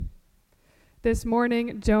This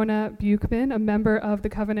morning, Jonah Buchman, a member of the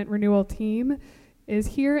Covenant Renewal team, is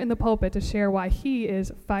here in the pulpit to share why he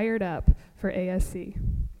is fired up for ASC.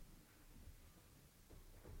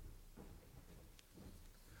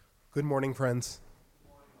 Good morning, friends.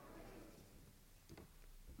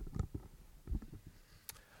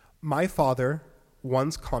 My father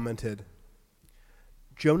once commented,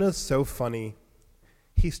 "Jonah's so funny.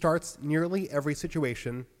 He starts nearly every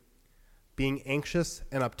situation being anxious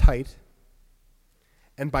and uptight,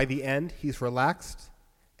 and by the end, he's relaxed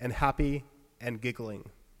and happy and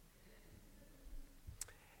giggling."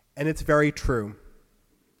 And it's very true.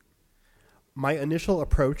 My initial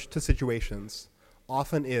approach to situations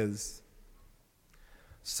often is,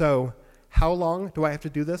 so how long do I have to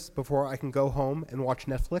do this before I can go home and watch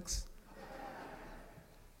Netflix?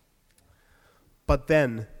 But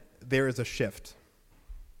then there is a shift.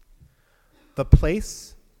 The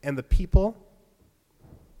place and the people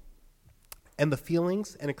and the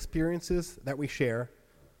feelings and experiences that we share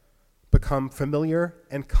become familiar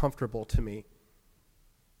and comfortable to me.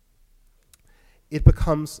 It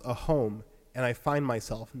becomes a home, and I find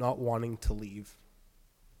myself not wanting to leave.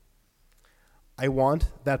 I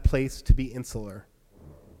want that place to be insular.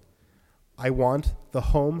 I want the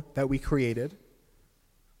home that we created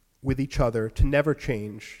with each other to never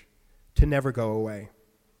change, to never go away.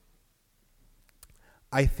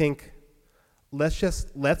 I think let's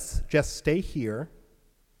just stay here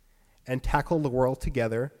and tackle the world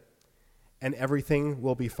together, and everything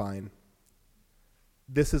will be fine.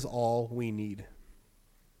 This is all we need.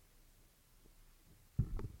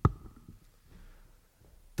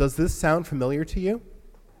 Does this sound familiar to you?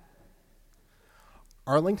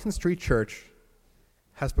 Arlington Street Church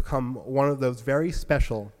has become one of those very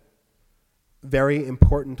special, very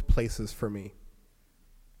important places for me.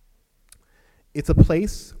 It's a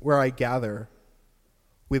place where I gather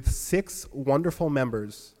with 6 wonderful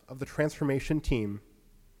members of the transformation team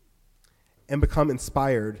and become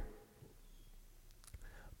inspired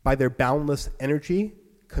by their boundless energy,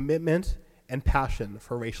 commitment, and passion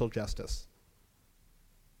for racial justice.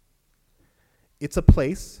 It's a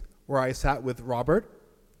place where I sat with Robert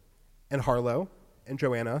and Harlow and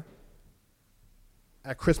Joanna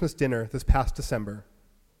at Christmas dinner this past December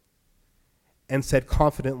and said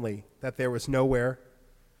confidently that there was nowhere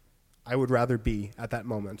I would rather be at that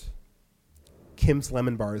moment. Kim's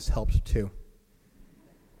Lemon Bars helped too.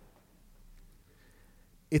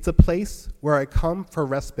 It's a place where I come for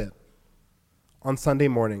respite on Sunday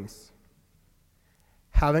mornings,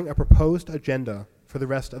 having a proposed agenda for the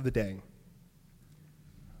rest of the day,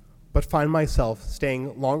 but find myself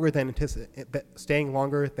staying longer than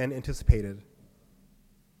anticipated,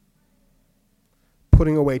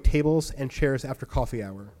 putting away tables and chairs after coffee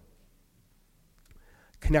hour,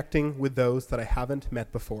 connecting with those that I haven't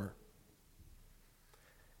met before.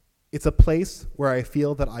 It's a place where I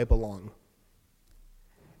feel that I belong,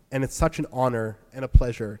 and it's such an honor and a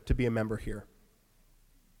pleasure to be a member here.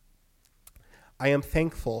 I am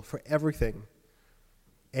thankful for everything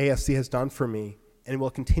ASC has done for me and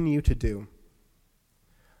will continue to do,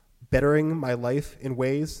 bettering my life in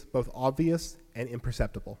ways both obvious and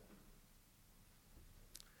imperceptible.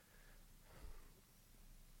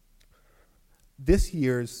 This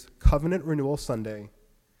year's Covenant Renewal Sunday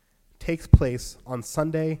takes place on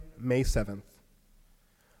Sunday, May 7th.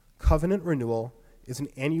 Covenant Renewal is an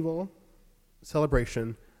annual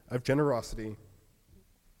celebration of generosity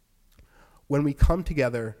when we come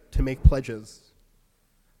together to make pledges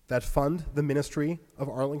that fund the ministry of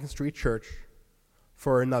Arlington Street Church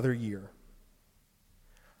for another year.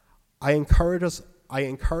 I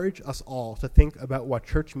encourage us all to think about what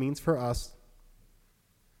church means for us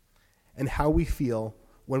and how we feel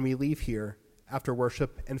when we leave here after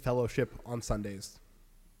worship and fellowship on Sundays.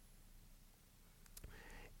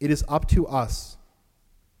 It is up to us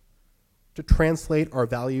to translate our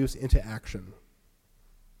values into action,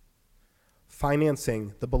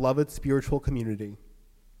 financing the beloved spiritual community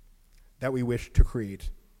that we wish to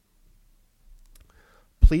create.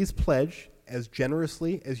 Please pledge as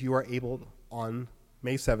generously as you are able on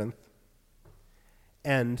May 7th,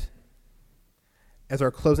 and as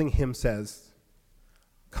our closing hymn says,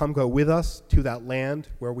 come go with us to that land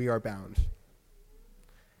where we are bound.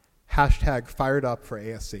 #fired up for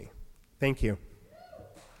ASC. Thank you.